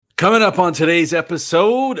Coming up on today's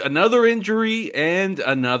episode, another injury and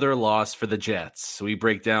another loss for the Jets. We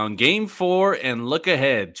break down Game 4 and look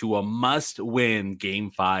ahead to a must-win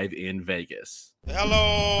Game 5 in Vegas.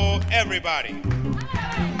 Hello, everybody.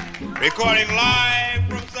 Recording live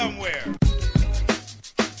from somewhere.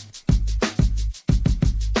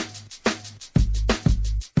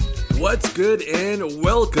 What's good, and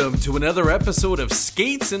welcome to another episode of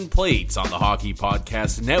Skates and Plates on the Hockey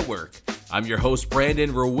Podcast Network. I'm your host,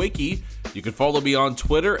 Brandon Rowicki. You can follow me on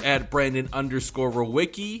Twitter at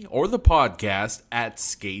Brandon_Rowicki or the podcast at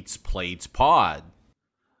Skates Plates Pod.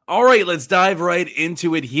 All right, let's dive right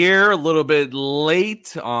into it here. A little bit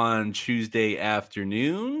late on Tuesday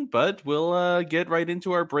afternoon, but we'll get right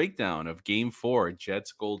into our breakdown of Game 4,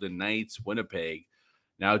 Jets Golden Knights, Winnipeg.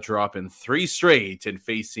 Now dropping 3 straight and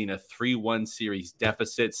facing a 3-1 series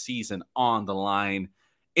deficit, season on the line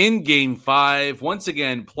in Game 5. Once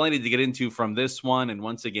again, plenty to get into from this one. And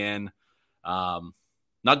once again, not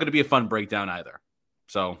going to be a fun breakdown either.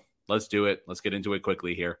 So let's do it. Let's get into it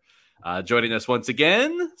quickly here. Joining us once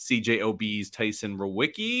again, CJOB's Tyson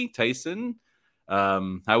Rowicki. Tyson,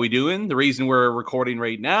 how we doing? The reason we're recording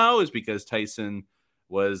right now is because Tyson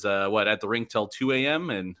was at the rink till 2 a.m.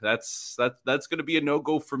 and that's going to be a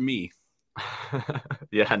no-go for me.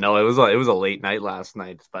 Yeah, no, it was a late night last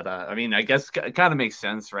night, but I mean, I guess it kind of makes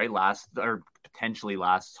sense, right? Potentially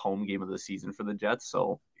last home game of the season for the Jets.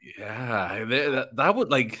 So yeah, that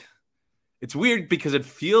would it's weird because it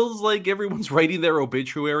feels like everyone's writing their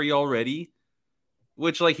obituary already,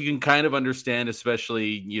 which you can kind of understand,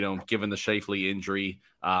 especially given the Scheifele injury.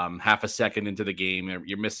 Half a second into the game,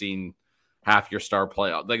 you're missing half your star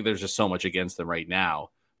player. There's just so much against them right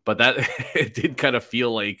now, but that it did kind of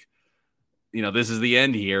feel like, this is the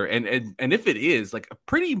end here. And if it is a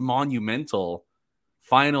pretty monumental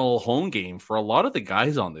final home game for a lot of the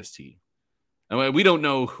guys on this team. I mean, we don't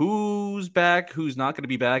know who's back, who's not going to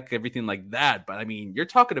be back, everything like that. But I mean, you're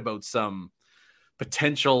talking about some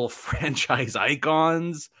potential franchise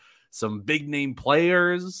icons, some big name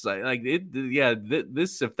players.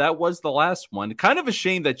 This, if that was the last one, kind of a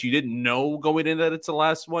shame that you didn't know going in that it's the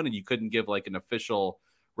last one and you couldn't give an official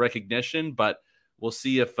recognition, but we'll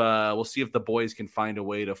see if the boys can find a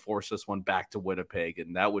way to force this one back to Winnipeg,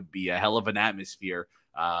 and that would be a hell of an atmosphere.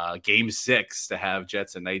 Game 6 to have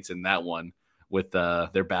Jets and Knights in that one with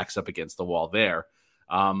their backs up against the wall there.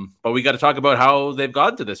 But we got to talk about how they've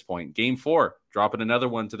gotten to this point. Game 4, dropping another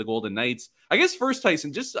one to the Golden Knights. I guess first,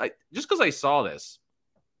 Tyson, just because I saw this,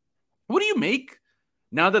 what do you make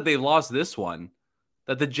now that they lost this one,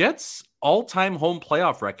 that the Jets' all-time home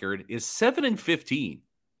playoff record is 7-15?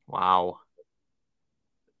 Wow.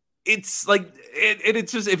 It's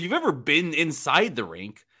it's just, if you've ever been inside the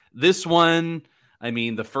rink, this one, I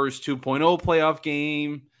mean, the first 2.0 playoff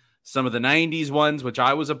game, some of the 90s ones, which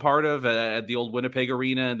I was a part of at the old Winnipeg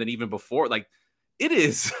Arena, and then even before, it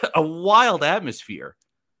is a wild atmosphere.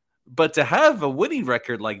 But to have a winning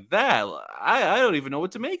record like that, I don't even know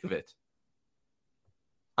what to make of it.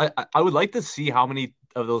 I would like to see how many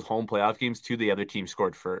of those home playoff games the other team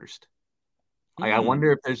scored first. I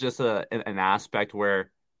wonder if there's just an aspect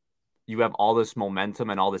where you have all this momentum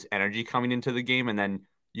and all this energy coming into the game, and then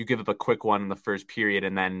you give up a quick one in the first period,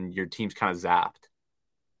 and then your team's kind of zapped.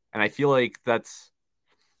 And I feel like that's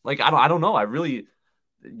I don't know.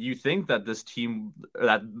 You think that this team,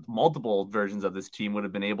 that multiple versions of this team would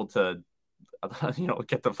have been able to,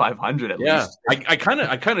 get the 500 at least. I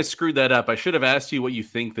kind of screwed that up. I should have asked you what you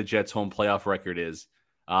think the Jets' home playoff record is.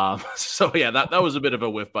 So yeah, that was a bit of a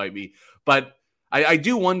whiff by me. But I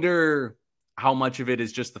do wonder how much of it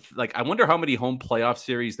is just I wonder how many home playoff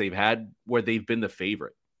series they've had where they've been the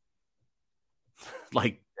favorite.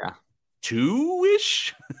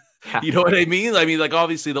 2-ish. You know what I mean? I mean,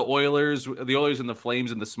 obviously the Oilers and the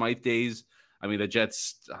Flames and the Smythe days. I mean, the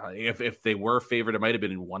Jets, if they were favored, it might have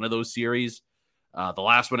been in one of those series. The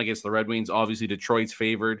last one against the Red Wings, obviously Detroit's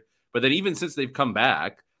favored. But then even since they've come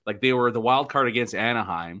back, they were the wild card against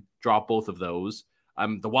Anaheim, dropped both of those.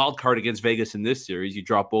 The wild card against Vegas in this series, you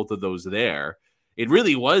drop both of those there. It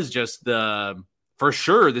really was just for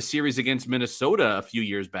sure the series against Minnesota a few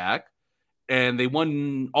years back. And they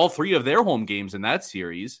won all 3 of their home games in that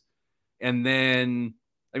series. And then,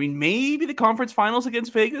 I mean, maybe the conference finals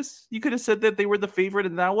against Vegas, you could have said that they were the favorite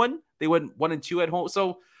in that one. They went 1-2 at home.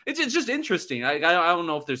 So it's just interesting. I don't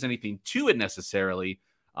know if there's anything to it necessarily.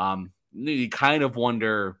 You kind of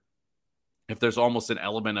wonder if there's almost an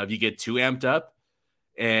element of you get too amped up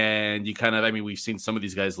and you kind of, I mean, we've seen some of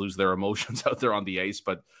these guys lose their emotions out there on the ice,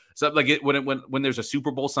 but so when there's a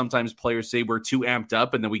Super Bowl, sometimes players say we're too amped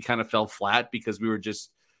up and then we kind of fell flat because we were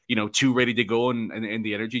just, too ready to go and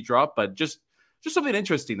the energy drop. But just just something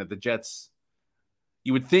interesting that the Jets,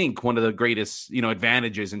 you would think one of the greatest,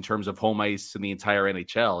 advantages in terms of home ice in the entire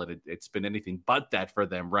NHL. And it's been anything but that for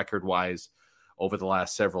them record-wise over the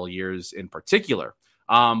last several years in particular.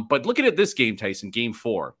 But looking at this game, Tyson, game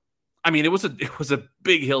 4, I mean, it was a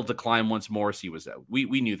big hill to climb once Morrissey was out.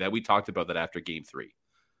 We knew that. We talked about that after game 3.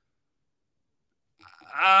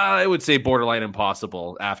 I would say borderline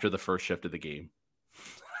impossible after the first shift of the game.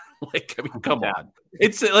 Come on.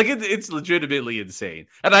 It's legitimately insane.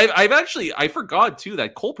 And I forgot too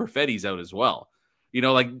that Cole Perfetti's out as well.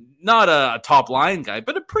 Not a top line guy,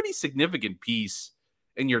 but a pretty significant piece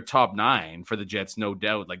in your top 9 for the Jets, no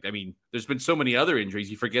doubt. There's been so many other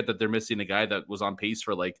injuries. You forget that they're missing a guy that was on pace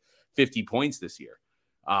for 50 points this year.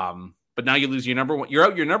 But now you lose your number one. You're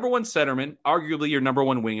out your number one centerman, arguably your number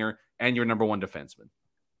one winger, and your number one defenseman.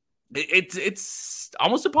 It's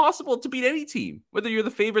almost impossible to beat any team, whether you're the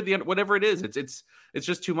favorite, whatever it is. It's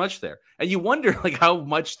just too much there, and you wonder how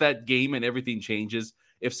much that game and everything changes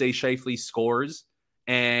if, say, Scheifele scores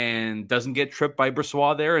and doesn't get tripped by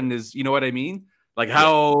Brossoit there, and is, you know what I mean?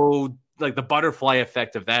 How the butterfly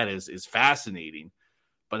effect of that is fascinating,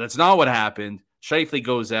 but that's not what happened. Scheifele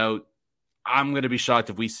goes out. I'm going to be shocked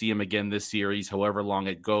if we see him again this series, however long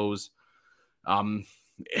it goes. And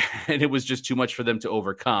it was just too much for them to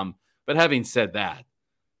overcome. But having said that,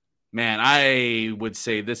 man, I would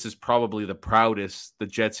say this is probably the proudest the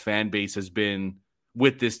Jets fan base has been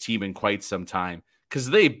with this team in quite some time, because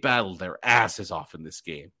they battled their asses off in this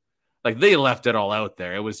game. They left it all out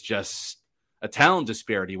there. It was just a talent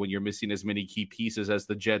disparity when you're missing as many key pieces as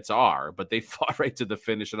the Jets are, but they fought right to the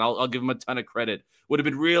finish, and I'll give them a ton of credit. Would have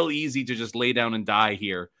been real easy to just lay down and die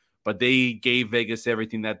here, but they gave Vegas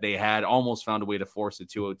everything that they had, almost found a way to force it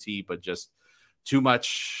to OT, but just too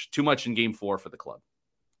much in game 4 for the club.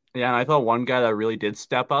 Yeah, and I thought one guy that really did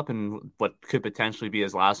step up in what could potentially be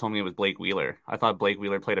his last home game was Blake Wheeler. I thought Blake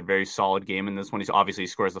Wheeler played a very solid game in this one. He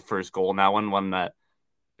scores the first goal in that one that,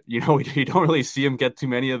 you don't really see him get too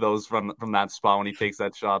many of those from that spot when he takes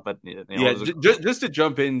that shot. But just to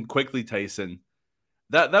jump in quickly, Tyson,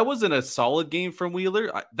 that wasn't a solid game from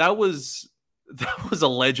Wheeler. That was a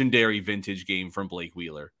legendary vintage game from Blake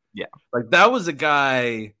Wheeler. Yeah, that was a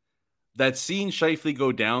guy that, seeing Scheifele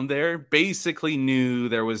go down there, basically knew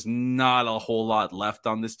there was not a whole lot left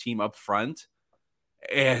on this team up front,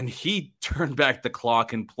 and he turned back the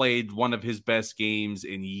clock and played one of his best games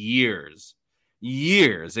in years,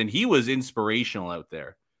 and he was inspirational out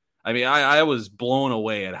there. I was blown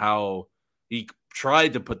away at how he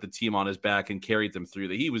tried to put the team on his back and carried them through.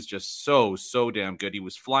 That he was just so damn good. He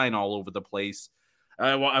was flying all over the place.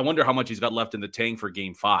 I wonder how much he's got left in the tank for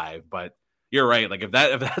game 5, but you're right. If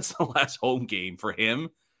that's the last home game for him,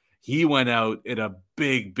 he went out in a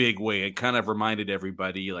big way. It kind of reminded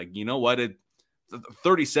everybody, you know what, it's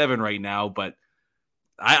 37 right now, but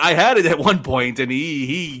I had it at one point, and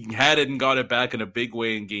he had it and got it back in a big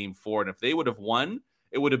way in game 4. And if they would have won,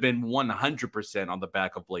 it would have been 100% on the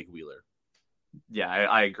back of Blake Wheeler. Yeah,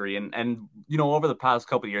 I agree. And over the past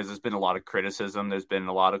couple of years, there's been a lot of criticism. There's been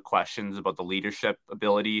a lot of questions about the leadership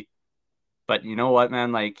ability. But you know what,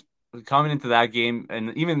 man? Coming into that game,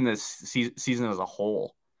 and even this season as a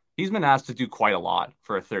whole, he's been asked to do quite a lot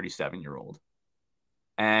for a 37-year-old.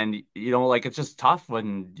 And it's just tough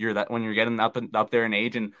when you're getting up there in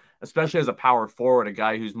age, and especially as a power forward, a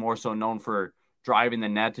guy who's more so known for driving the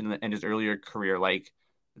net in his earlier career.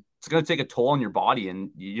 It's going to take a toll on your body,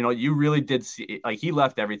 and you really did see he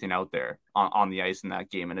left everything out there on the ice in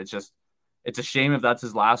that game, and it's a shame if that's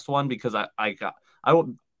his last one, because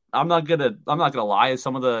I'm not gonna lie.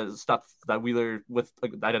 Some of the stuff that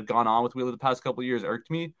that had gone on with Wheeler the past couple of years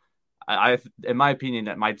irked me. In my opinion,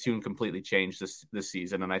 that my tune completely changed this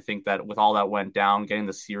season, and I think that with all that went down, getting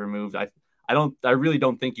the C removed, I really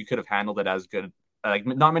don't think you could have handled it as good.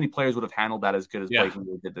 Not many players would have handled that as good as Blake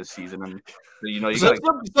Wheeler did this season, and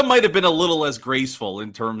some might have been a little less graceful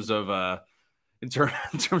in terms of in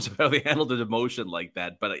terms of how they handled an emotion like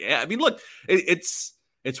that. But yeah, look, it's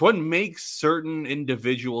what makes certain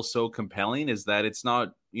individuals so compelling, is that it's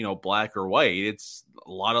not black or white. It's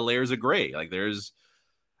a lot of layers of gray.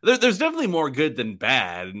 There's definitely more good than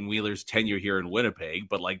bad in Wheeler's tenure here in Winnipeg,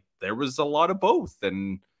 but there was a lot of both.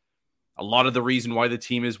 And a lot of the reason why the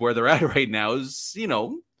team is where they're at right now is,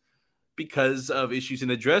 because of issues in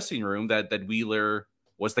the dressing room that Wheeler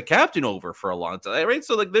was the captain over for a long time, right?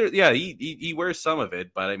 So he wears some of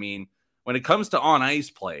it, but when it comes to on ice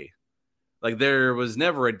play, there was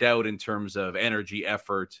never a doubt in terms of energy,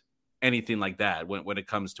 effort, anything like that when it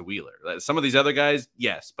comes to Wheeler. Some of these other guys,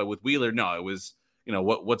 yes, but with Wheeler, no, it was,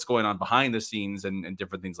 what's going on behind the scenes and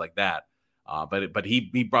different things like that. But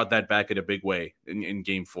he brought that back in a big way in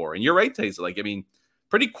Game 4. And you're right, Taze. Like, I mean,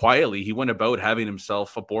 pretty quietly, he went about having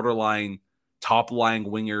himself a borderline top-line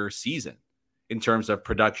winger season in terms of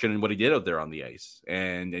production and what he did out there on the ice.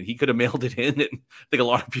 And he could have mailed it in. And I think a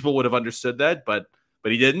lot of people would have understood that, but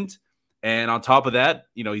he didn't. And on top of that,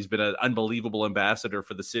 you know, he's been an unbelievable ambassador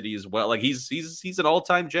for the city as well. Like he's an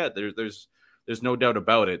all-time Jet. There's no doubt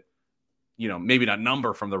about it. You know, maybe not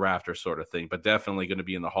number from the rafters sort of thing, but definitely going to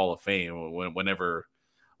be in the Hall of Fame whenever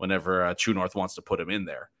True North wants to put him in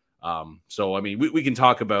there. So, I mean, we can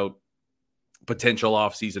talk about potential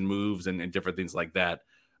off-season moves and different things like that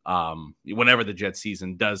whenever the Jet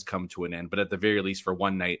season does come to an end. But at the very least, for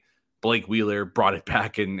one night, Blake Wheeler brought it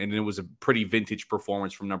back, and it was a pretty vintage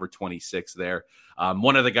performance from number 26 there.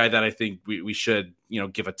 One other guy that I think we should, you know,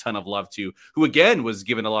 give a ton of love to, who again was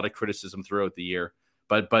given a lot of criticism throughout the year,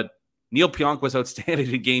 but Neil Pionk was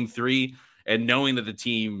outstanding in Game 3, and knowing that the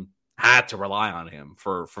team had to rely on him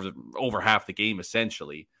for over half the game,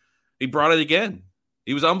 essentially, he brought it again.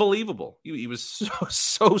 He was unbelievable. He was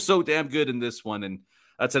so damn good in this one, and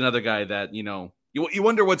that's another guy that, you know, you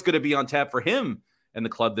wonder what's going to be on tap for him and the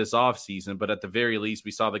club this offseason, but at the very least,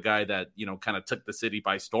 we saw the guy that, you know, kind of took the city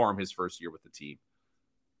by storm his first year with the team.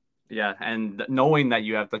 Yeah, and knowing that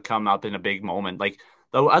you have to come up in a big moment, like,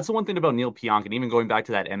 though, that's the one thing about Neil Pionk, and even going back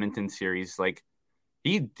to that Edmonton series, like,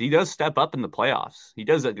 he does step up in the playoffs. He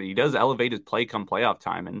does elevate his play come playoff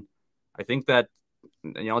time, and I think that,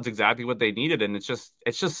 you know, it's exactly what they needed, and it's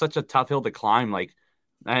just such a tough hill to climb. Like,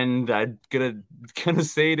 and I'm gonna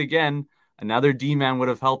say it again, another D-man would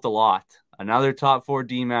have helped a lot. Another top 4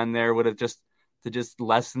 D-man there would have just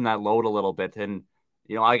lessen that load a little bit. And,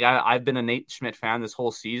 you know, I've been a Nate Schmidt fan this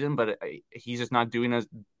whole season, but he's just not doing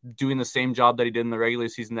the same job that he did in the regular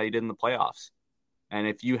season that he did in the playoffs. And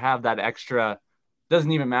if you have that extra,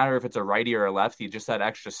 doesn't even matter if it's a righty or a lefty, just that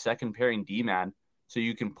extra second pairing D-man, so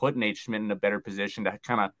you can put Nate Schmidt in a better position to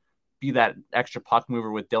kind of be that extra puck mover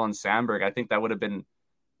with Dylan Sandberg. I think that would have been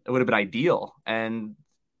ideal. And,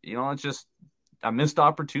 you know, it's just a missed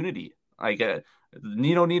opportunity. Like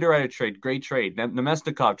Nino Niederreiter trade, great trade.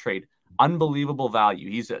 Nemestikov trade, unbelievable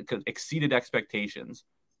value. He's exceeded expectations.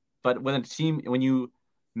 But when you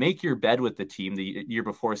make your bed with the team the year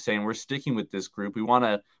before, saying we're sticking with this group, we want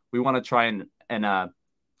to try and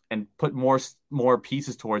put more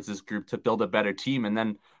pieces towards this group to build a better team. And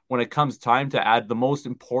then when it comes time to add the most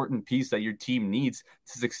important piece that your team needs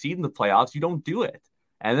to succeed in the playoffs, you don't do it.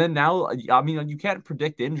 And then now, I mean, you can't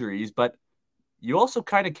predict injuries, but you also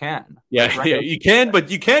kind of can. Yeah, right? Yeah, you can, but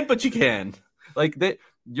you can. Like that,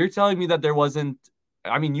 you're telling me that there wasn't.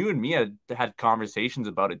 I mean, you and me had conversations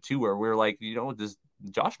about it too, where we were like, you know, does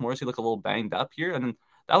Josh Morrissey look a little banged up here? And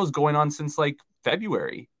that was going on since like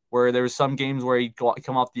February, where there was some games where he'd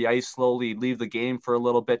come off the ice slowly, leave the game for a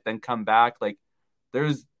little bit, then come back. Like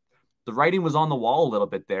the writing was on the wall a little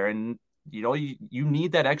bit there, and you know, you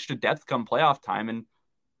need that extra depth come playoff time. And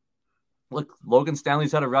look, Logan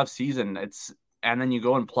Stanley's had a rough season. And then you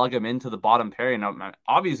go and plug him into the bottom pairing.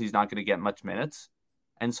 Obviously, he's not going to get much minutes.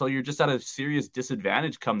 And so you're just at a serious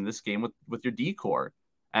disadvantage come this game with your D-core.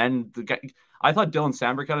 And the guy, I thought Dylan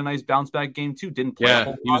Sandberg had a nice bounce back game too. Didn't play.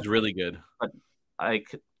 Yeah, he was really good. But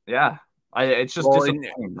it's just disappointing.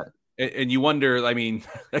 And you wonder, I mean,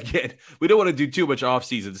 again, we don't want to do too much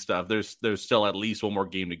off-season stuff. There's still at least one more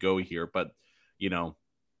game to go here. But, you know,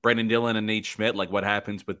 Brendan Dillon and Nate Schmidt, like what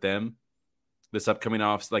happens with them this upcoming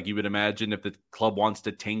off, like you would imagine if the club wants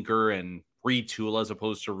to tinker and retool as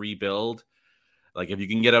opposed to rebuild, like if you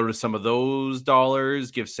can get out of some of those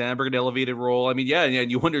dollars, give Sandberg an elevated role. I mean, yeah, and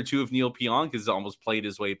you wonder too if Neil Pionk has almost played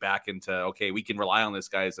his way back into, okay, we can rely on this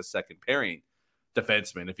guy as a second pairing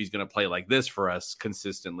defenseman if he's going to play like this for us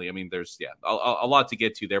consistently. I mean, there's a lot to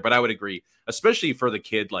get to there, but I would agree, especially for the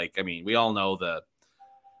kid. Like, I mean, we all know the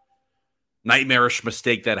nightmarish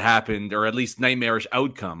mistake that happened, or at least nightmarish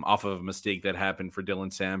outcome off of a mistake that happened for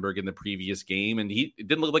Dylan Sandberg in the previous game. And it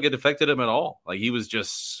didn't look like it affected him at all. Like he was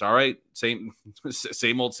just, all right, same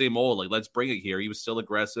old. Like, let's bring it here. He was still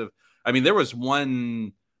aggressive. I mean, there was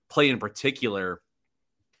one play in particular.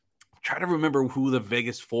 I'm trying to remember who the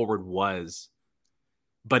Vegas forward was,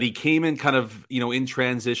 but he came in kind of, you know, in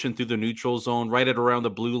transition through the neutral zone, right at around the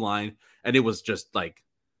blue line. And it was just like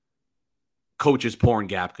coaches pouring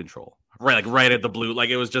gap control. Right at the blue.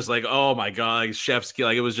 Like, it was just like, oh my God, like chef's kill.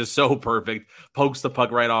 Like, it was just so perfect. Pokes the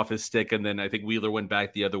puck right off his stick. And then I think Wheeler went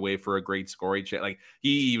back the other way for a great scoring chance. Like,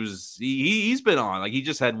 he's been on. Like, he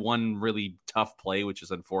just had one really tough play, which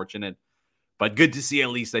is unfortunate. But good to see at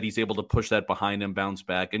least that he's able to push that behind him, bounce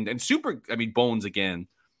back. And super, I mean, Bones, again,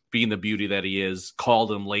 being the beauty that he is,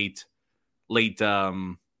 called him late, I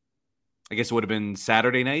guess it would have been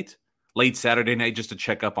Saturday night late Saturday night just to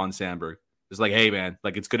check up on Sandberg. It's like, hey man,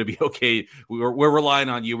 like it's gonna be okay. We're relying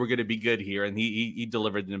on you. We're gonna be good here, and he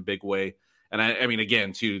delivered in a big way. And I mean,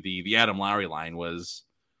 again, too, the Adam Lowry line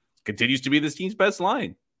continues to be this team's best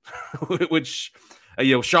line, which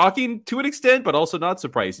shocking to an extent, but also not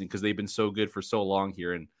surprising because they've been so good for so long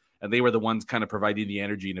here, and they were the ones kind of providing the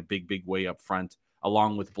energy in a big way up front,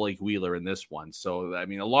 along with Blake Wheeler in this one. So I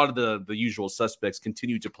mean, a lot of the usual suspects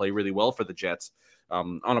continue to play really well for the Jets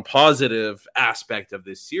on a positive aspect of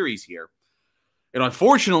this series here. And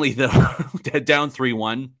unfortunately, though, down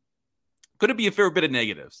 3-1, could it be a fair bit of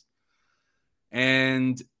negatives?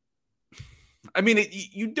 And I mean,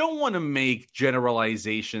 you don't want to make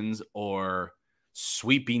generalizations or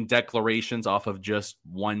sweeping declarations off of just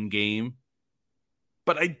one game.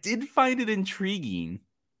 But I did find it intriguing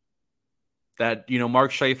that,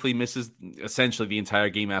 Mark Scheifele misses essentially the entire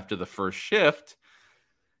game after the first shift.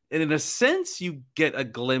 And in a sense, you get a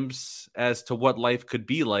glimpse as to what life could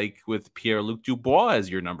be like with Pierre-Luc Dubois as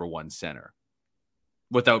your number one center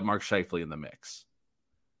without Mark Scheifele in the mix.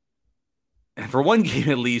 And for one game,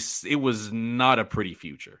 at least, it was not a pretty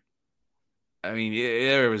future. I mean,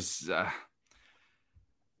 it was...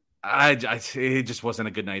 it just wasn't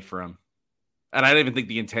a good night for him. And I don't even think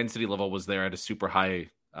the intensity level was there at a super high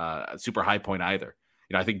point either.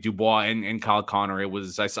 I think Dubois and Kyle Connor,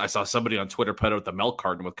 I saw somebody on Twitter put out the milk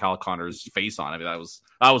carton with Kyle Connor's face on. I mean, that was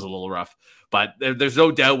a little rough. But there's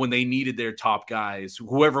no doubt when they needed their top guys,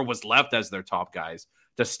 whoever was left as their top guys,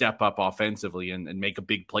 to step up offensively and make a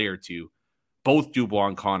big play or two, both Dubois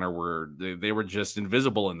and Connor were just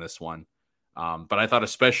invisible in this one. But I thought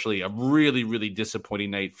especially a really, really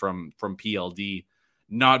disappointing night from PLD.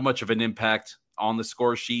 Not much of an impact on the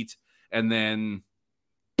score sheet. And then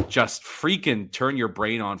just freaking turn your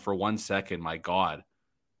brain on for 1 second. My God.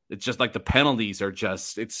 It's just like the penalties are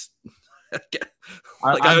just, it's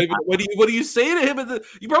like, what do you say to him?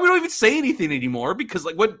 You probably don't even say anything anymore because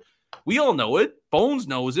like what we all know it. Bones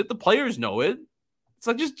knows it. The players know it. It's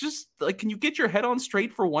like, just like, can you get your head on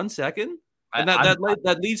straight for 1 second? And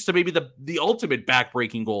that leads to maybe the ultimate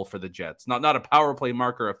backbreaking goal for the Jets. Not a power play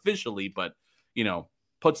marker officially, but,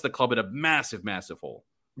 puts the club in a massive, massive hole.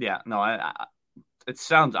 Yeah, no,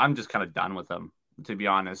 I'm just kind of done with them, to be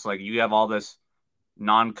honest. Like, you have all this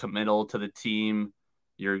non-committal to the team.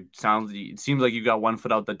 It seems like you got one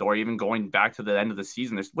foot out the door, even going back to the end of the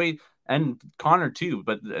season. And Connor too,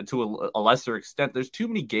 but to a lesser extent, there's too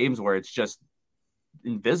many games where it's just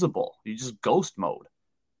invisible. You just ghost mode.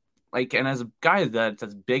 Like, and as a guy that's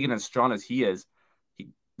as big and as strong as he is,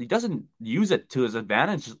 he doesn't use it to his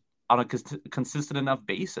advantage on a consistent enough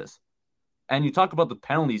basis. And you talk about the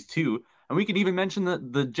penalties too, and we can even mention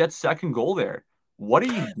the Jets' second goal there. What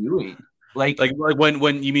are you doing? Like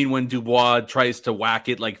when you mean when Dubois tries to whack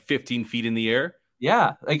it like 15 feet in the air?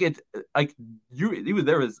 Yeah, he was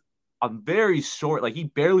there was a very short, like he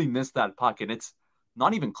barely missed that puck, and it's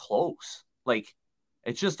not even close. Like,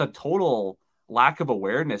 it's just a total lack of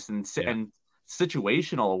awareness and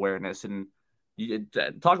situational awareness. And you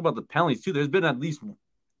talk about the penalties too. There's been at least,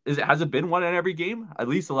 has it been one in every game? At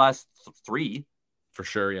least the last 3. For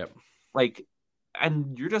sure, yeah. Like,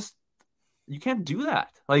 and you can't do that.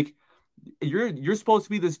 Like, you're supposed to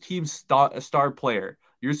be this team's star player.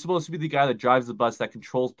 You're supposed to be the guy that drives the bus, that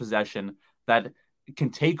controls possession, that can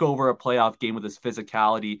take over a playoff game with his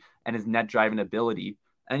physicality and his net driving ability.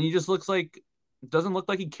 And he just doesn't look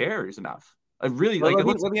like he cares enough. Let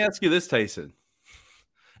me ask you this, Tyson.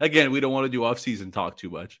 Again, we don't want to do off-season talk too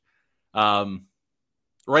much.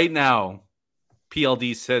 Right now,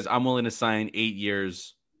 PLD says I'm willing to sign 8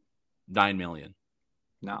 years, $9 million.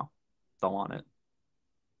 No, don't want it.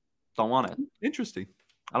 Don't want it. Interesting.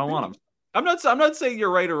 I don't want him. I'm not saying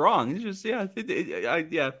you're right or wrong. It's just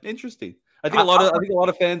interesting. I think a lot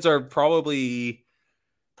of fans are probably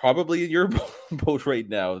in your boat right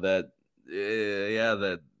now that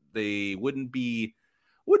that they wouldn't be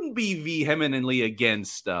vehemently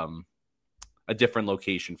against a different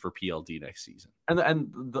location for PLD next season. And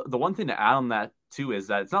the one thing to add on that too is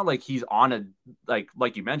that it's not like he's on like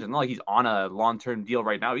you mentioned, not like he's on a long-term deal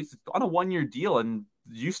right now. He's on a 1-year deal, and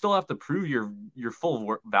you still have to prove your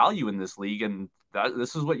full value in this league. And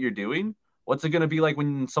this is what you're doing. What's it going to be like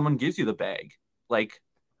when someone gives you the bag? Like,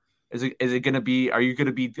 is it going to be? Are you going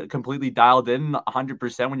to be completely dialed in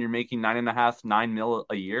 100% when you're making $9 million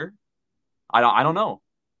a year? I don't know.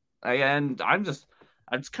 I'm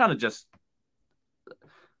kind of just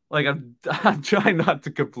like I'm trying not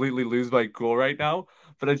to completely lose my cool right now,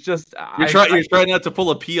 but it's just you're trying not to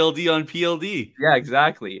pull a PLD on PLD. Yeah,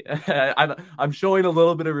 exactly. I'm showing a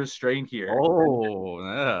little bit of restraint here. Oh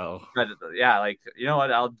no. But yeah, like, you know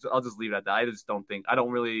what? I'll just leave it at that. I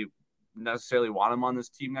don't really necessarily want him on this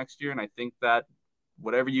team next year. And I think that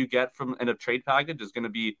whatever you get from in a trade package is going to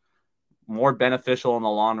be more beneficial in the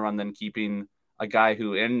long run than keeping a guy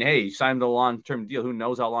who, and hey, you signed a long-term deal. Who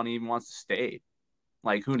knows how long he even wants to stay?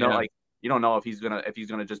 Like, who knows? Like, you don't know if he's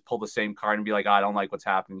gonna just pull the same card and be like, I don't like what's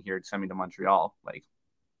happening here. Send me to Montreal. Like,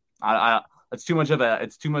 it's too much of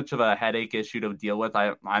a headache issue to deal with.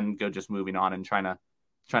 I'm good just moving on and trying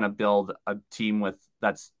to build a team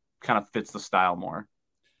that's kind of fits the style more.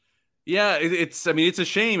 Yeah, it's a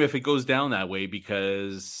shame if it goes down that way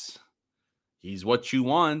because he's what you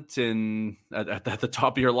want and at the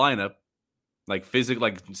top of your lineup. Like physical,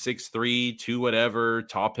 like 6'3", 2 whatever,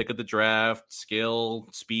 top pick of the draft, skill,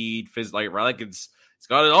 speed, like it's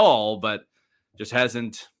got it all, but just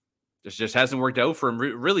hasn't worked out for him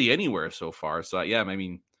really anywhere so far. So yeah, I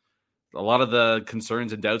mean, a lot of the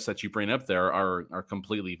concerns and doubts that you bring up there are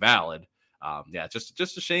completely valid. Yeah, just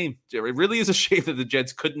a shame. It really is a shame that the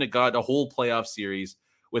Jets couldn't have got a whole playoff series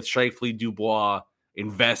with Scheifele, Dubois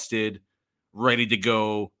invested, ready to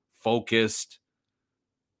go, focused.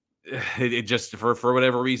 It just for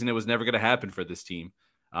whatever reason it was never going to happen for this team.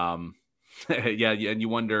 Yeah, and you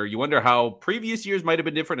wonder how previous years might have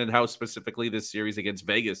been different and how specifically this series against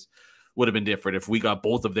Vegas would have been different if we got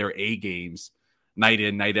both of their A games night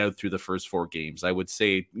in, night out through the first 4 games. I would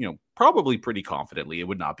say, probably pretty confidently it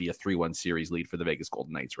would not be a 3-1 series lead for the Vegas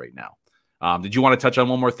Golden Knights right now. Did you want to touch on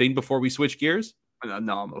one more thing before we switch gears?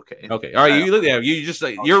 No, I'm okay. Okay. All right. You just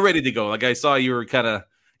you're ready to go. Like I saw you were kind of,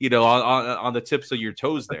 on the tips of your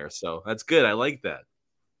toes there. So that's good. I like that.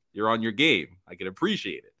 You're on your game. I can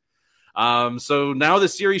appreciate it. So now the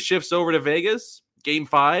series shifts over to Vegas, game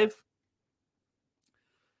 5.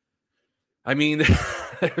 I mean,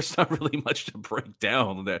 there's not really much to break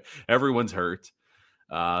down. Everyone's hurt.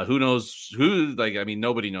 Who knows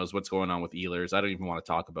nobody knows what's going on with Ehlers. I don't even want to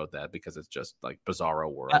talk about that because it's just like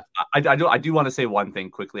bizarro world. I do want to say one thing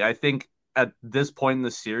quickly. I think at this point in the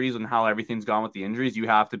series and how everything's gone with the injuries, you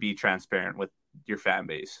have to be transparent with your fan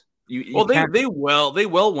base. They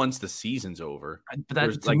will once the season's over.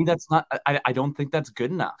 But to me, that's not. I don't think that's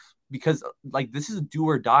good enough because like this is a do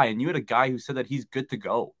or die, and you had a guy who said that he's good to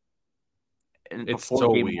go. And it's so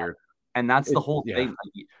weird, and that's the whole thing.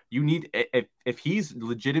 Like, you need if he's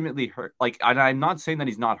legitimately hurt. Like, and I'm not saying that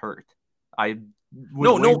he's not hurt.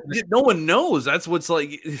 No one knows. That's what's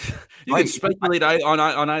like. You can speculate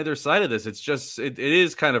on either side of this. It's just it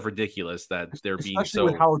is kind of ridiculous that they're being so.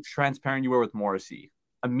 Especially with how transparent you were with Morrissey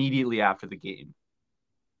immediately after the game.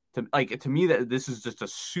 To me, that this is just a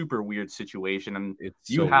super weird situation, and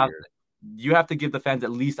you have to give the fans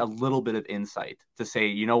at least a little bit of insight to say,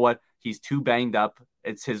 you know what, he's too banged up.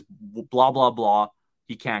 It's his blah blah blah.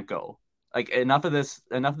 He can't go. Like enough of this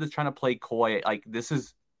trying to play coy. Like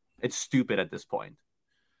it's stupid at this point.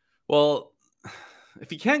 Well,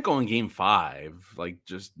 if you can't go in game 5, like,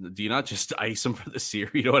 do you not just ice him for the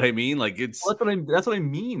series? You know what I mean? Like, it's that's what I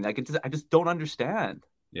mean. Like, I just don't understand.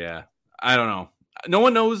 Yeah, I don't know. No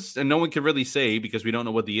one knows, and no one can really say because we don't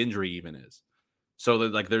know what the injury even is. So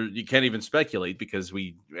like, you can't even speculate because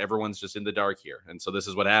everyone's just in the dark here. And so this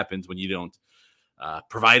is what happens when you don't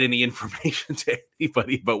provide any information to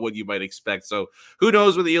anybody about what you might expect. So who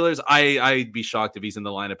knows with the Ehlers? I'd be shocked if he's in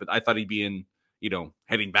the lineup, but I thought he'd be in,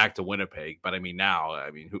 heading back to Winnipeg. But I mean, now,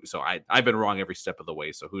 I've been wrong every step of the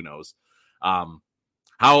way. So who knows? How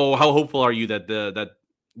hopeful are you that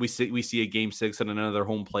we see a game 6 and another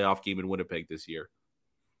home playoff game in Winnipeg this year?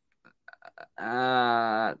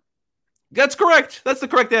 That's correct. That's the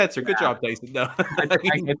correct answer. Good job, Tyson. No,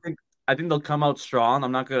 I think they'll come out strong.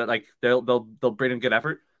 I'm not gonna they'll bring in good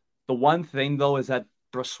effort. The one thing though is that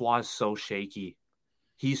Brossoit is so shaky.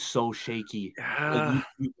 He's so shaky. Like,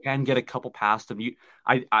 you can get a couple past him.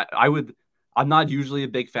 I'm not usually a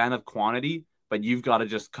big fan of quantity, but you've got to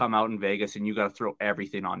just come out in Vegas and you got to throw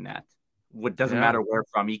everything on net. What doesn't matter where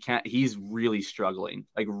from. He's really struggling.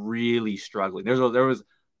 Like really struggling. There was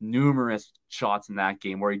numerous shots in that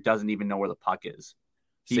game where he doesn't even know where the puck is.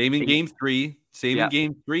 Same in game 3. In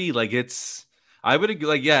game 3. Like it's I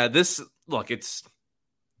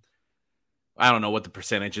don't know what the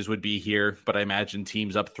percentages would be here, but I imagine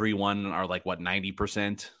teams up 3-1 are like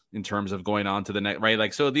 90% in terms of going on to the next, right?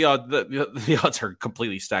 Like, so the odds are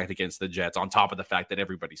completely stacked against the Jets on top of the fact that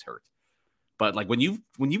everybody's hurt. But like when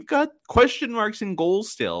you've got question marks in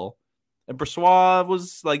goals still, and Brossoit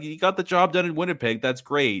was like, he got the job done in Winnipeg. That's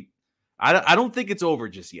great. I don't think it's over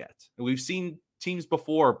just yet. We've seen teams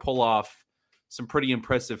before pull off some pretty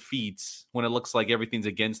impressive feats when it looks like everything's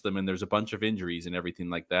against them and there's a bunch of injuries and everything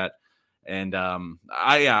like that. And I'm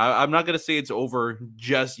not going to say it's over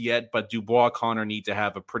just yet, but Dubois, Connor need to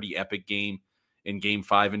have a pretty epic game in Game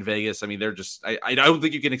 5 in Vegas. I mean, they're just I don't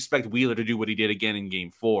think you can expect Wheeler to do what he did again in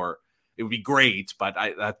Game 4. It would be great, but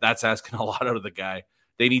that's asking a lot out of the guy.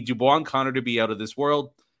 They need Dubois and Connor to be out of this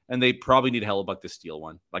world, and they probably need Hellebuyck to steal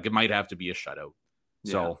one. Like, it might have to be a shutout.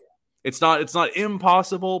 Yeah. So it's not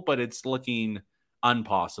impossible, but it's looking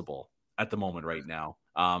impossible at the moment right now.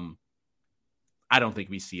 I don't think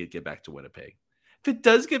we see it get back to Winnipeg. If it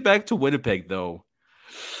does get back to Winnipeg, though,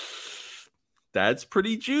 that's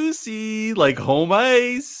pretty juicy. Like home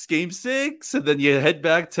ice, Game 6, and then you head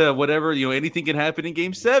back to whatever, anything can happen in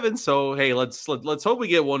Game 7. So hey, let's hope we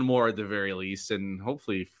get one more at the very least, and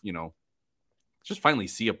hopefully, just finally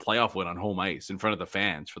see a playoff win on home ice in front of the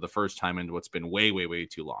fans for the first time in what's been way, way, way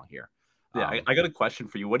too long here. Yeah, I got a question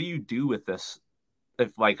for you. What do you do with this?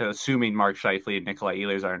 If, like, assuming Mark Scheifele and Nikolai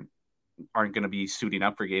Ehlers aren't going to be suiting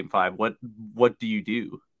up for Game 5, what do you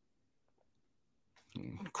do?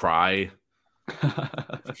 Cry.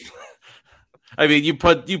 I mean, you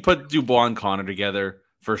put Dubois and Connor together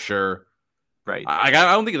for sure, right? I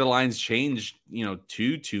don't think the lines changed,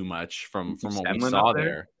 too much from what we saw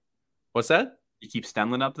there. What's that? You keep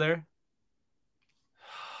Stenlund up there?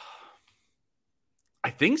 I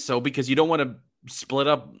think so, because you don't want to split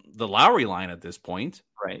up the Lowry line at this point,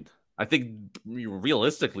 right? I think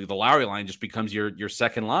realistically, the Lowry line just becomes your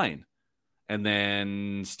second line. And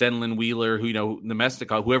then Stenlund, Wheeler,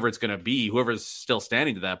 Nemestikov, whoever it's going to be, whoever's still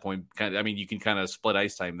standing to that point, you can kind of split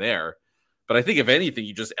ice time there. But I think if anything,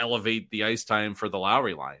 you just elevate the ice time for the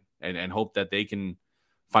Lowry line and hope that they can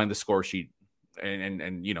find the score sheet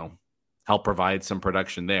and help provide some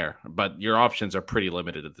production there. But your options are pretty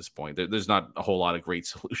limited at this point. There's not a whole lot of great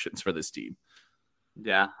solutions for this team.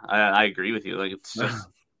 Yeah, I agree with you. Like, it's just...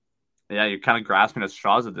 Yeah, you're kind of grasping at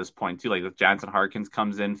straws at this point, too. Like, if Jansen Harkins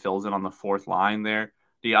comes in, fills in on the fourth line there.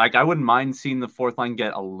 I wouldn't mind seeing the fourth line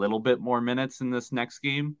get a little bit more minutes in this next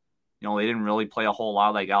game. They didn't really play a whole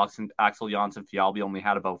lot. Like, Axel Jonsson-Fjallby only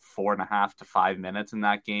had about 4.5 to 5 minutes in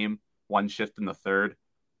that game, one shift in the third.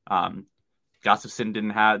 Gustafsson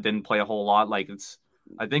didn't play a whole lot. Like,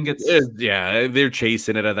 they're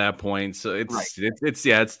chasing it at that point. So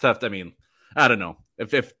it's tough. I mean, I don't know.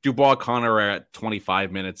 If Dubois, Connor are at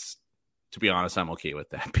 25 minutes, to be honest, I'm okay with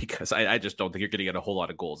that, because I just don't think you're going to get a whole lot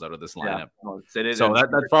of goals out of this lineup. Yeah, so that's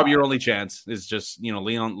probably your only chance, is just,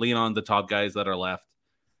 lean on the top guys that are left,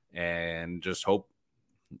 and just hope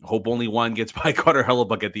only one gets by Connor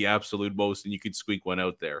Hellebuyck at the absolute most, and you could squeak one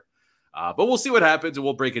out there. But we'll see what happens, and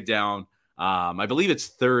we'll break it down. I believe it's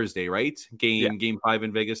Thursday, right? Game 5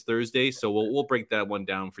 in Vegas Thursday. So we'll break that one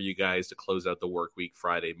down for you guys to close out the work week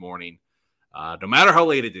Friday morning. No matter how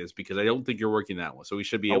late it is, because I don't think you're working that one. So we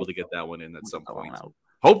should be able to get that one in at some point.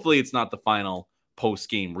 Hopefully it's not the final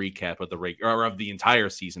post-game recap of the entire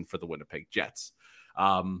season for the Winnipeg Jets.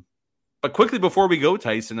 But quickly before we go,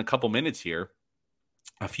 Tyson, a couple minutes here,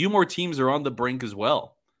 a few more teams are on the brink as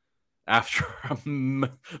well after a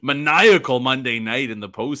maniacal Monday night in the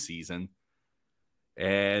postseason.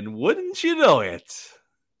 And wouldn't you know it,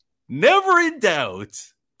 never in doubt,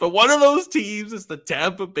 but one of those teams is the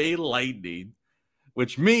Tampa Bay Lightning,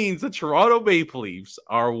 which means the Toronto Maple Leafs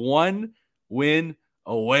are one win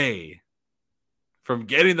away from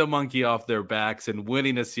getting the monkey off their backs and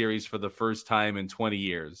winning a series for the first time in 20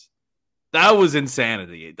 years. That was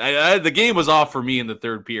insanity. The game was off for me in the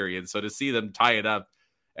third period, so to see them tie it up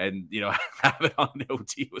and have it on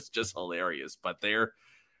OT was just hilarious. But they're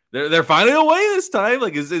finding a way this time.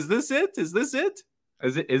 Like, is this it? Is this it?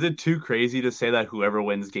 Is it too crazy to say that whoever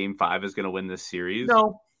wins Game 5 is going to win this series?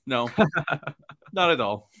 No, not at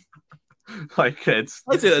all. Like, I'd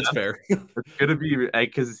say that's fair. It's going to be,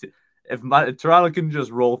 because if Toronto can just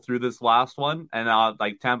roll through this last one, and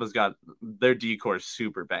Tampa's got their decor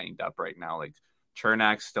super banged up right now. Like,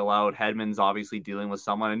 Chernak's still out, Hedman's obviously dealing with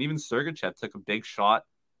someone, and even Sergachev took a big shot,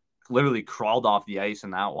 literally crawled off the ice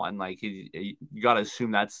in that one. Like, you got to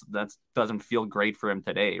assume that doesn't feel great for him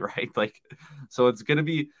today, right? Like, so it's gonna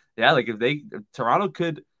be, like, if Toronto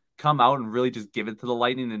could come out and really just give it to the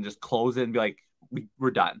Lightning and just close it and be like,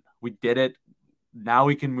 we're done, we did it, now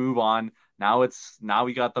we can move on. Now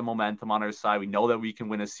we got the momentum on our side. We know that we can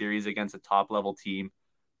win a series against a top level team.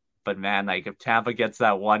 But man, like, if Tampa gets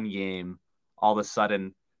that one game, all of a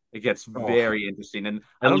sudden it gets very interesting. And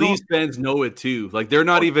Leafs fans know it too. Like, they're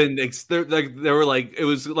not even, they were like, it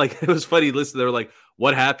was funny. Listen, they were like,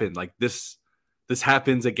 what happened? Like, this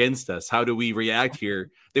happens against us. How do we react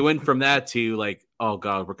here? They went from that to like, oh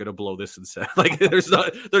God, we're going to blow this instead. Like,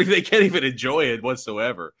 they can't even enjoy it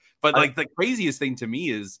whatsoever. But like, the craziest thing to me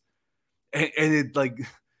is, and it, like,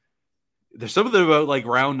 there's some of them about like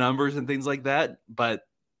round numbers and things like that, but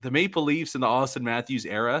the Maple Leafs in the Austin Matthews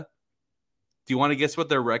era, do you want to guess what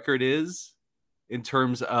their record is in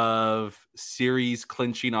terms of series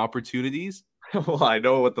clinching opportunities? Well, I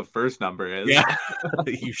know what the first number is. Yeah,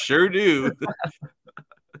 you sure do.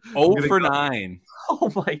 0 for 9.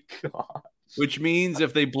 Oh my god. Which means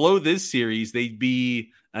if they blow this series, they'd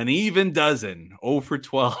be an even dozen, 0 for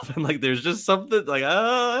 12. And like, there's just something like,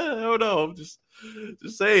 I don't know. I'm just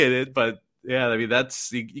saying it. But yeah, I mean,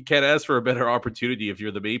 you can't ask for a better opportunity if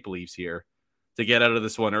you're the Maple Leafs here to get out of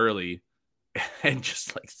this one early and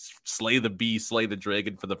just like slay the beast, slay the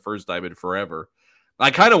dragon for the first time in forever.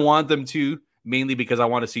 I kind of want them to, mainly because I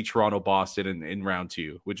want to see Toronto Boston in round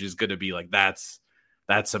 2, which is going to be like, that's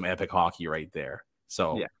some epic hockey right there.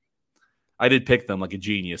 So yeah. I did pick them like a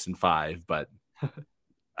genius in 5, but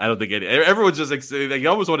I don't think everyone's just like, you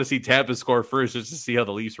almost want to see Tampa score first just to see how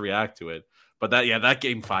the Leafs react to it. But that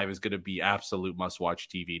game 5 is going to be absolute must-watch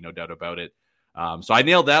TV, no doubt about it. So I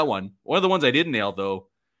nailed that one. One of the ones I didn't nail, though,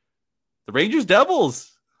 the Rangers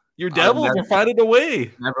Devils. Your Devils are finding a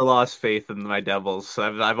way. Never lost faith in my Devils.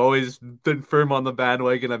 I've always been firm on the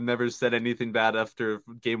bandwagon. I've never said anything bad after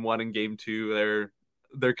game 1 and game 2.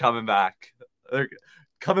 They're coming back. They're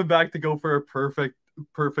coming back to go for a perfect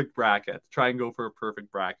bracket. Try and go for a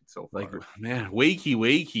perfect bracket so far. Like, man,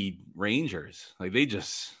 wakey Rangers. Like, they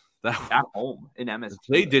just at home in MSG.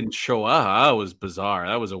 They didn't show up. That was bizarre.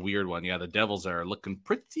 That was a weird one. Yeah, the Devils are looking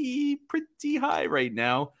pretty high right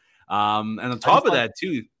now. And on top of that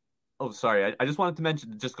too. Oh, sorry. I just wanted to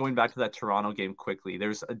mention, just going back to that Toronto game quickly.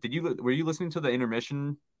 Were you listening to the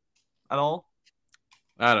intermission at all?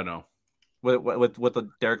 I don't know. What the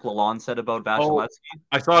Derek Lalonde said about Vasilevsky?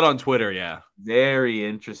 I saw it on Twitter. Yeah, very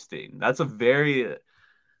interesting. That's a very.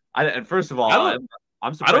 And first of all,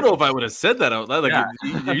 I'm surprised. I don't know if I would have said that out loud. Like,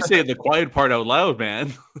 yeah. You're saying the quiet part out loud,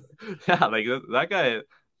 man. Yeah, like that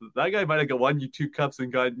guy might have got won you 2 cups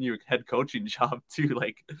and gotten you a head coaching job too.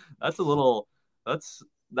 Like that's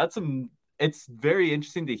some. It's very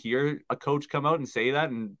interesting to hear a coach come out and say that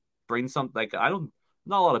and bring something. Like not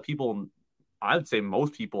a lot of people. I'd say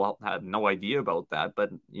most people had no idea about that,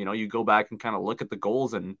 but you go back and kind of look at the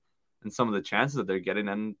goals and some of the chances that they're getting,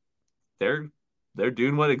 and they're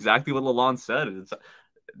doing exactly what Lalonde said.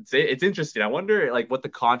 It's interesting. I wonder what the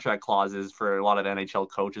contract clause is for a lot of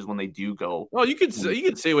NHL coaches when they do go. Well, you could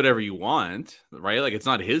say whatever you want, right? Like, it's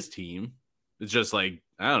not his team. It's just like,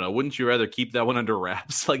 I don't know. Wouldn't you rather keep that one under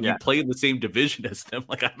wraps? Like, you play in the same division as them.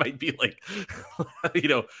 Like, I might be like,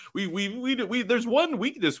 we there's one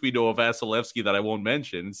weakness we know of Vasilevsky that I won't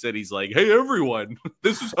mention. Instead, he's like, hey, everyone,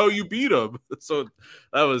 this is how you beat him. So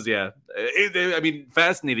that was,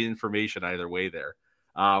 fascinating information either way there.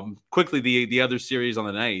 Quickly, the other series on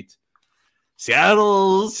the night,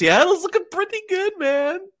 Seattle's looking pretty good,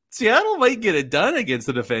 man. Seattle might get it done against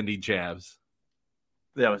the defending champs.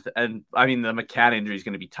 Yeah, and I mean the McCann injury is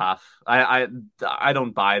going to be tough. I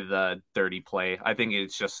don't buy the dirty play. I think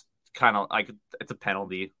it's just kind of like it's a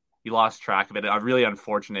penalty. He lost track of it. I'm really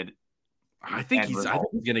unfortunate. I think he's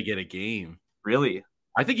going to get a game. Really?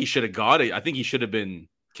 I think he should have got it. I think he should have been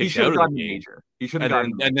kicked out of the game. Major. He should have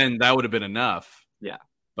gotten, and then that would have been enough. Yeah,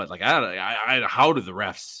 but like how do the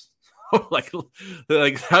refs like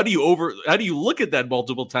how do you look at that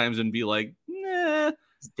multiple times and be like, nah.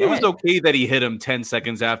 It was okay that he hit him 10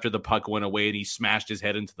 seconds after the puck went away and he smashed his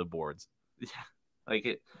head into the boards.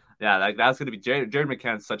 Yeah, that's going to be Jared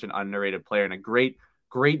McCann's such an underrated player and a great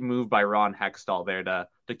move by Ron Hextall there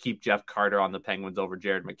to keep Jeff Carter on the Penguins over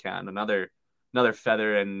Jared McCann. Another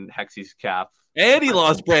feather in Hexy's cap. And he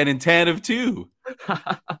lost Brandon Tanev too.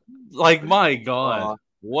 Like, my God,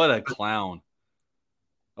 what a clown.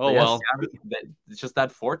 Oh, well. It's just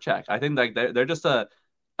that forecheck. I think they're just a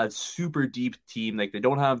super deep team. Like, they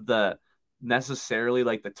don't have necessarily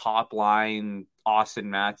the top line Austin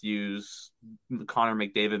Matthews, Connor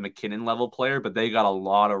McDavid, McKinnon level player, but they got a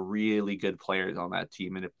lot of really good players on that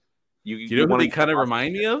team. And if you know who they kind of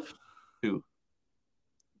remind me of? Who?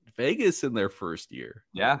 Vegas in their first year.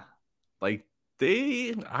 Yeah. Like,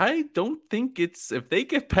 I don't think if they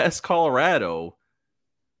get past Colorado,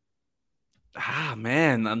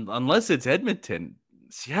 man, unless it's Edmonton,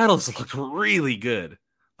 Seattle's looked really good.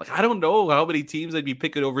 Like, I don't know how many teams I'd be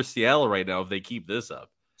picking over Seattle right now if they keep this up.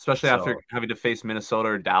 Especially after having to face Minnesota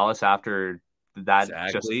or Dallas after that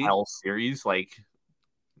just hell series. Like,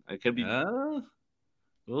 it could be.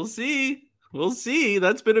 We'll see. We'll see.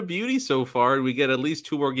 That's been a beauty so far. We get at least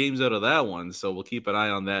 2 more games out of that one. So we'll keep an eye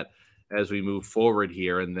on that as we move forward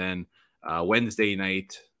here. And then Wednesday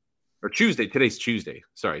night, or Tuesday. Today's Tuesday.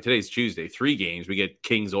 3 games. We get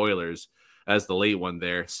Kings Oilers as the late one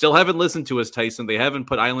there. Still haven't listened to us, Tyson. They haven't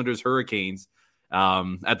put Islanders Hurricanes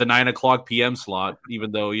at the 9:00 p.m. slot,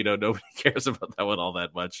 even though, nobody cares about that one all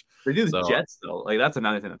that much. They do the Jets, though. Like, that's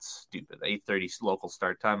another thing that's stupid. 8:30 local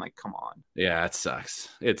start time. Like, come on. Yeah, it sucks.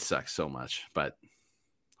 It sucks so much. But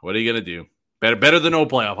what are you going to do? Better than no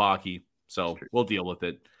playoff hockey. So we'll deal with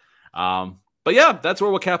it. But yeah, that's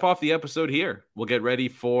where we'll cap off the episode here. We'll get ready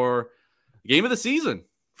for game of the season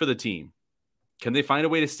for the team. Can they find a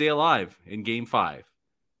way to stay alive in Game 5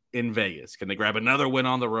 in Vegas? Can they grab another win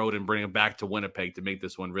on the road and bring them back to Winnipeg to make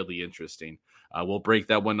this one really interesting? We'll break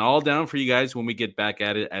that one all down for you guys when we get back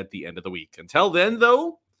at it at the end of the week. Until then,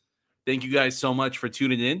 though, thank you guys so much for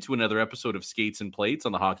tuning in to another episode of Skates and Plates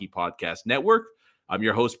on the Hockey Podcast Network. I'm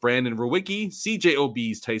your host, Brandon Rowicki.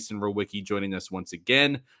 CJOB's Tyson Rowicki joining us once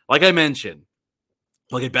again. Like I mentioned,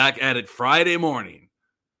 we'll get back at it Friday morning,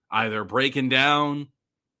 either breaking down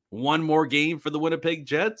one more game for the Winnipeg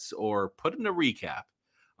Jets or putting a recap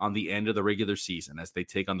on the end of the regular season as they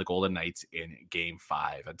take on the Golden Knights in Game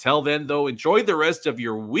 5. Until then, though, enjoy the rest of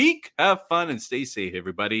your week. Have fun and stay safe,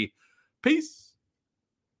 everybody. Peace.